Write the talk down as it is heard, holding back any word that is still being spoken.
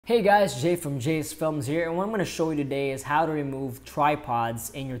Hey guys, Jay from JSFILMZ here, and what I'm going to show you today is how to remove tripods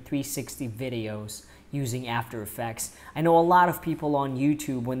in your 360 videos using After Effects. I know a lot of people on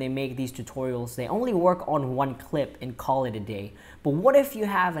YouTube, when they make these tutorials, they only work on one clip and call it a day. But what if you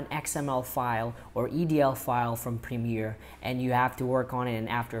have an XML file or EDL file from Premiere and you have to work on it in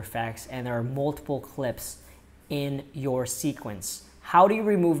After Effects and there are multiple clips in your sequence? How do you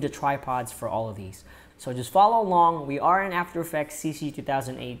remove the tripods for all of these? So just follow along. We are in After Effects CC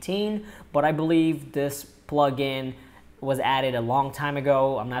 2018, but I believe this plugin was added a long time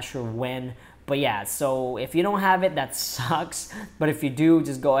ago. I'm not sure when, but yeah, so if you don't have it, that sucks. But if you do,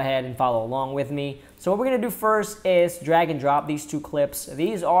 just go ahead and follow along with me. So what we're gonna do first is drag and drop these two clips.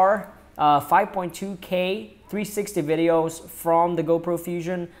 These are 5.2K 360 videos from the Gopro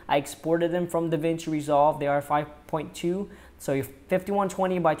Fusion. I exported them from DaVinci Resolve. They are 5.2. So you're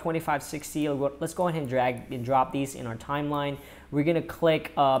 5120 by 2560. Let's go ahead and drag and drop these in our timeline. We're gonna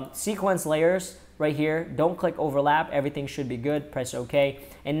click sequence layers right here. Don't click overlap. Everything should be good. Press OK.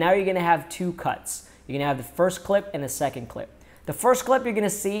 And now you're gonna have two cuts. You're gonna have the first clip and the second clip. The first clip you're gonna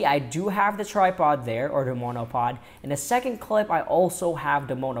see, I do have the tripod there, or the monopod. In the second clip, I also have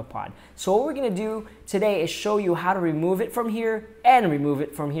the monopod. So what we're gonna do today is show you how to remove it from here and remove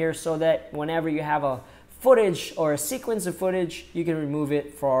it from here so that whenever you have a footage or a sequence of footage, you can remove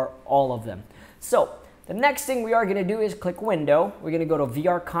it for all of them. So the next thing we are going to do is click Window. We're going to go to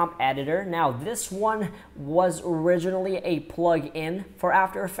VR Comp Editor. Now this one was originally a plug-in for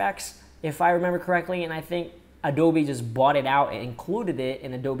After Effects, if I remember correctly, and I think Adobe just bought it out and included it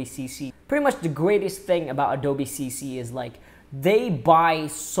in Adobe CC. Pretty much the greatest thing about Adobe CC is like they buy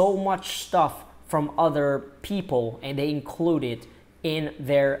so much stuff from other people and they include it in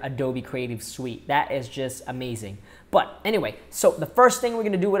their Adobe Creative Suite. That is just amazing. But anyway, so the first thing we're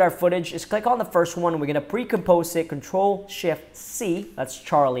gonna do with our footage is click on the first one. We're gonna pre-compose it, Control-Shift-C, that's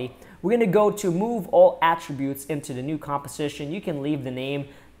Charlie. We're gonna go to move all attributes into the new composition. You can leave the name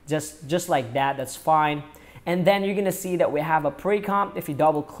just like that, that's fine. And then you're gonna see that we have a pre-comp. If you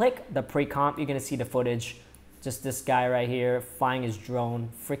double click the pre-comp, you're gonna see the footage. Just this guy right here, flying his drone,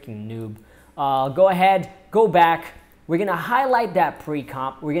 freaking noob. Go ahead, go back. We're gonna highlight that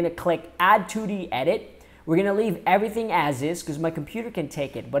pre-comp. We're gonna click Add 2D Edit. We're gonna leave everything as is because my computer can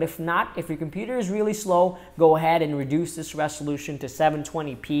take it. But if not, if your computer is really slow, go ahead and reduce this resolution to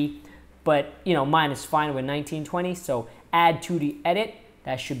 720p. But you know, mine is fine with 1920. So Add 2D Edit.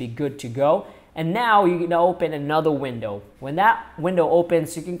 That should be good to go. And now you're gonna open another window. When that window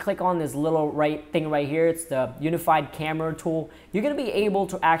opens, you can click on this little thing right here. It's the Unified Camera tool. You're gonna be able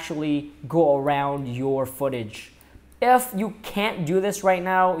to actually go around your footage. If you can't do this right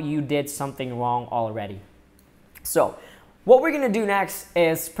now, you did something wrong already. So what we're gonna do next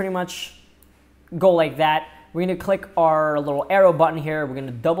is pretty much go like that. We're gonna click our little arrow button here. We're gonna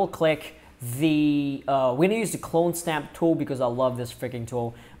double click the, we're gonna use the clone stamp tool because I love this freaking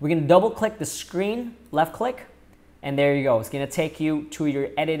tool. We're gonna double click the screen, left click, and there you go. It's gonna take you to your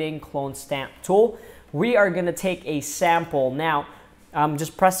editing clone stamp tool. We are gonna take a sample. Now, I'm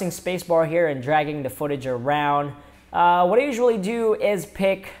just pressing spacebar here and dragging the footage around. What I usually do is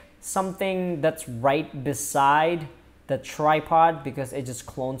pick something that's right beside the tripod because it just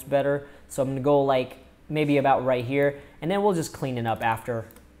clones better. So I'm gonna go like maybe about right here and then we'll just clean it up after.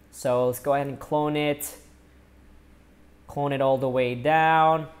 So let's go ahead and clone it all the way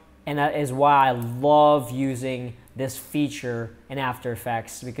down. And that is why I love using this feature in After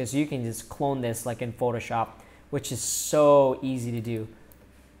Effects because you can just clone this like in Photoshop, which is so easy to do.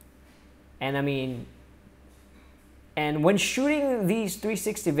 And I mean, and when shooting these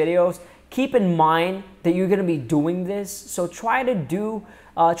 360 videos, keep in mind that you're gonna be doing this. So try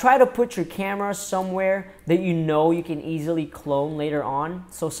to put your camera somewhere that you know you can easily clone later on.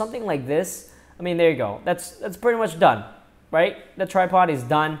 So something like this, I mean, there you go. That's pretty much done, right? The tripod is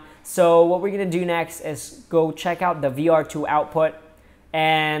done. So what we're gonna do next is go check out the VR2 output,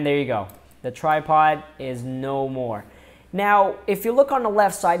 and there you go. The tripod is no more. Now, if you look on the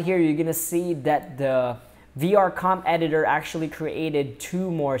left side here, you're gonna see that the VR Comp Editor actually created two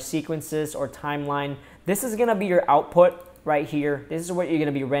more sequences or timeline. This is gonna be your output right here. This is what you're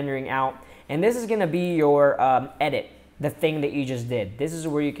gonna be rendering out. And this is gonna be your edit, the thing that you just did. This is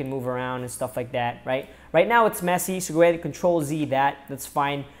where you can move around and stuff like that, right? Right now it's messy, so go ahead and Control-Z that, that's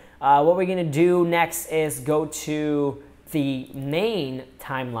fine. What we're gonna do next is go to the main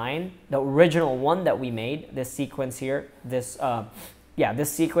timeline, the original one that we made, this sequence here, this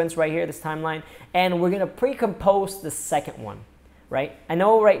sequence right here, this timeline, and we're gonna pre-compose the second one, right? I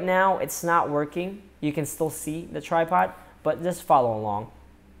know right now it's not working. You can still see the tripod, but just follow along.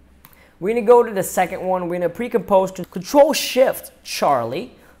 We're gonna go to the second one. We're gonna pre-compose, Control-Shift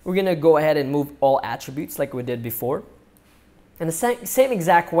Charlie. we're gonna go ahead and move all attributes like we did before. In the same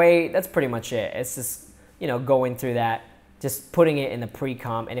exact way, that's pretty much it. It's just, you know, going through that, just putting it in the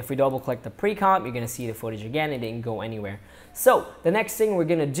pre-comp. And if we double click the pre-comp, you're gonna see the footage again. It didn't go anywhere. So the next thing we're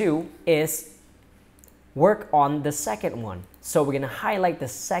gonna do is work on the second one. So we're gonna highlight the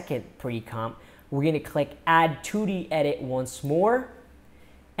second pre-comp. We're gonna click add 2D edit once more.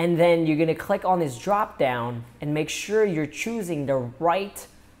 And then you're gonna click on this drop down and make sure you're choosing the right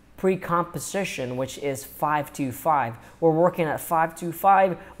pre-comp position, which is 525. We're working at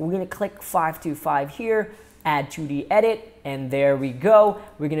 525. We're gonna click 525 here, add 2D edit, and there we go.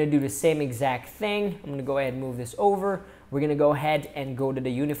 We're gonna do the same exact thing. I'm gonna go ahead and move this over. We're gonna go ahead and go to the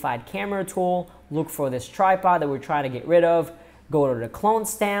unified camera tool, look for this tripod that we're trying to get rid of, go to the clone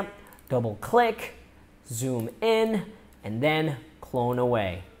stamp, double click, zoom in, and then clone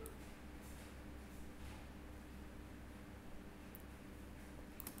away.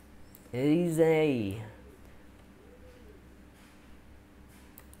 Easy.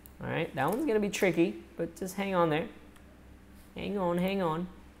 All right, that one's gonna be tricky, but just hang on there. Hang on, hang on.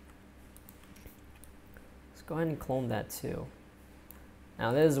 Let's go ahead and clone that too.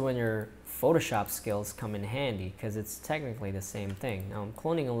 Now this is when your Photoshop skills come in handy, because it's technically the same thing. Now I'm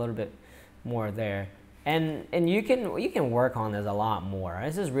cloning a little bit more there. And you can work on this a lot more.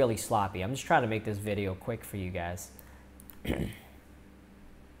 This is really sloppy. I'm just trying to make this video quick for you guys.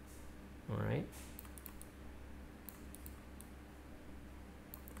 All right.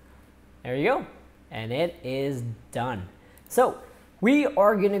 There you go. And it is done. So we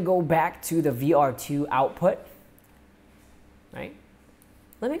are going to go back to the VR2 output. Right?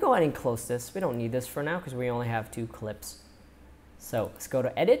 Let me go ahead and close this. We don't need this for now because we only have 2 clips. So let's go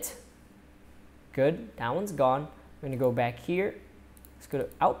to edit. Good. That one's gone. We're going to go back here. Let's go to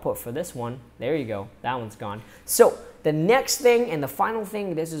output for this one. There you go. That one's gone. So the next thing and the final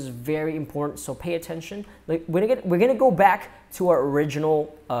thing, this is very important, so pay attention. Like we're gonna go back to our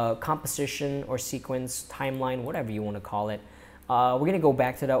original composition or sequence, timeline, whatever you want to call it. We're gonna go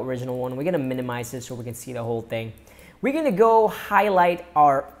back to the original one. We're gonna minimize it so we can see the whole thing. We're gonna go highlight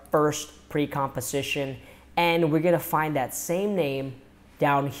our first pre-composition, and we're gonna find that same name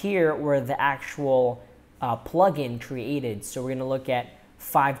down here where the actual plugin created. So we're gonna look at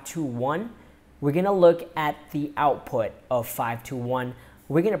 521. We're gonna look at the output of 521.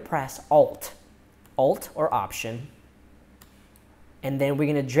 We're gonna press Alt or Option, and then we're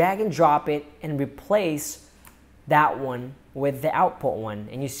gonna drag and drop it and replace that one with the output one.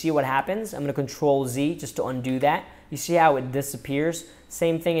 And you see what happens? I'm gonna Control Z just to undo that. You see how it disappears?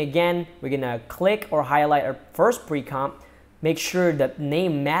 Same thing again. We're gonna click or highlight our first pre-comp, make sure the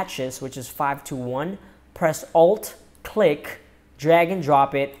name matches, which is 521. Press Alt, click, drag and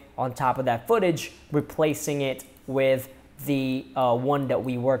drop it on top of that footage, replacing it with the one that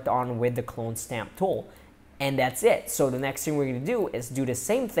we worked on with the clone stamp tool. And that's it. So the next thing we're gonna do is do the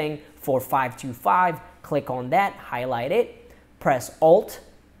same thing for 525. Click on that, highlight it, press Alt,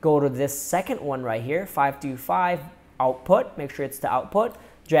 go to this second one right here, 525, output, make sure it's the output,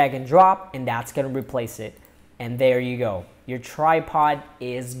 drag and drop, and that's gonna replace it. And there you go. Your tripod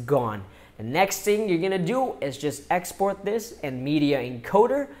is gone. The next thing you're gonna do is just export this in Media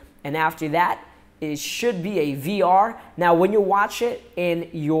Encoder, and after that, it should be a VR. Now, when you watch it in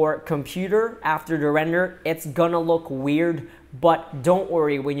your computer after the render, it's gonna look weird, but don't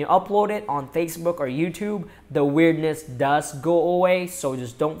worry, when you upload it on Facebook or YouTube, the weirdness does go away, so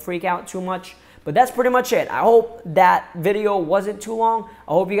just don't freak out too much. But that's pretty much it. I hope that video wasn't too long.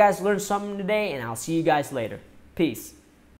 I hope you guys learned something today, and I'll see you guys later. Peace.